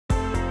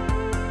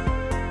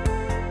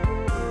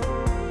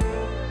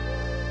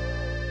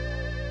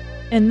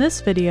In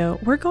this video,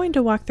 we're going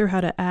to walk through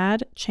how to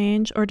add,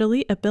 change, or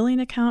delete a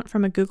billing account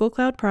from a Google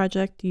Cloud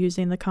project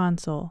using the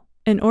console.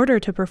 In order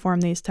to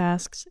perform these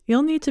tasks,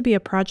 you'll need to be a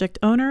project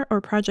owner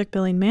or project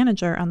billing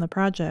manager on the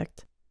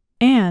project,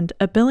 and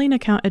a billing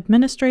account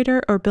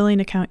administrator or billing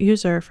account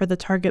user for the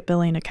target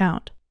billing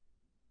account.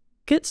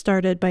 Get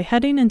started by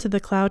heading into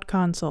the Cloud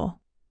console.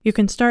 You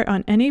can start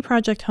on any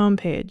project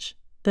homepage,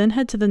 then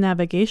head to the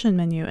navigation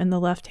menu in the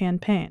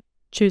left-hand pane.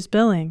 Choose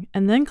Billing,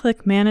 and then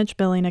click Manage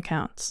Billing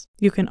Accounts.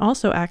 You can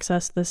also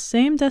access the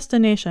same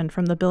destination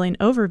from the Billing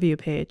Overview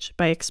page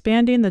by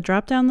expanding the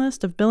drop-down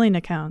list of billing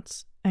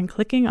accounts and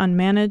clicking on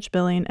Manage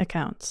Billing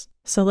Accounts.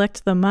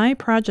 Select the My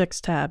Projects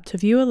tab to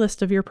view a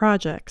list of your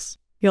projects.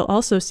 You'll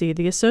also see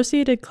the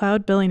associated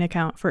Cloud billing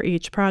account for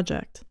each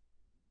project.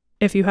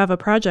 If you have a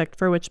project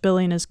for which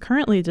billing is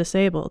currently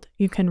disabled,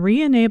 you can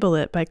re-enable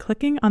it by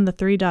clicking on the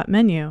three-dot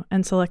menu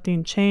and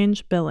selecting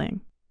Change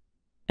Billing.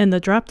 In the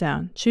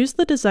drop-down, choose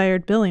the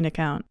desired billing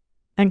account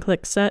and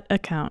click Set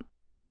Account.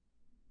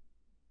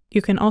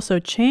 You can also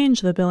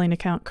change the billing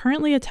account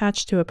currently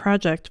attached to a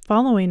project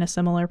following a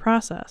similar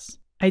process.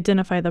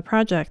 Identify the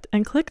project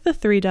and click the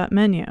three-dot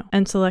menu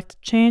and select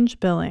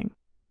Change Billing.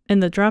 In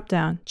the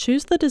drop-down,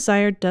 choose the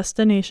desired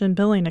destination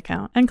billing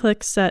account and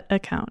click Set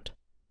Account.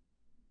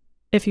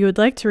 If you would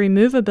like to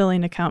remove a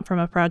billing account from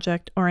a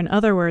project, or in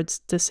other words,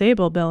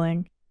 disable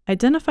billing,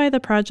 identify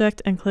the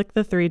project and click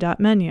the three-dot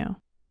menu.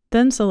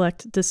 Then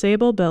select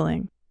Disable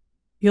Billing.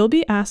 You'll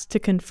be asked to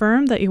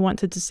confirm that you want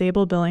to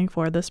disable billing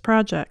for this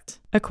project.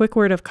 A quick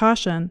word of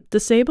caution,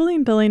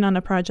 disabling billing on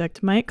a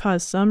project might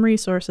cause some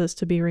resources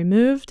to be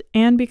removed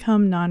and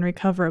become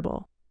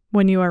non-recoverable.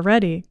 When you are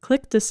ready,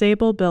 click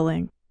Disable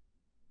Billing.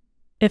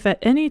 If at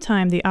any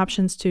time the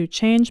options to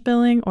change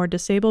billing or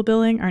disable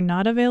billing are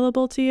not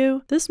available to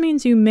you, this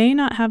means you may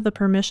not have the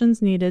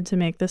permissions needed to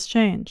make this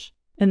change.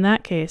 In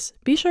that case,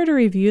 be sure to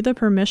review the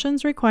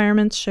permissions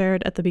requirements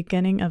shared at the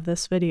beginning of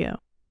this video.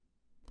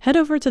 Head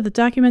over to the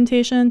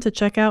documentation to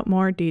check out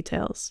more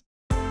details.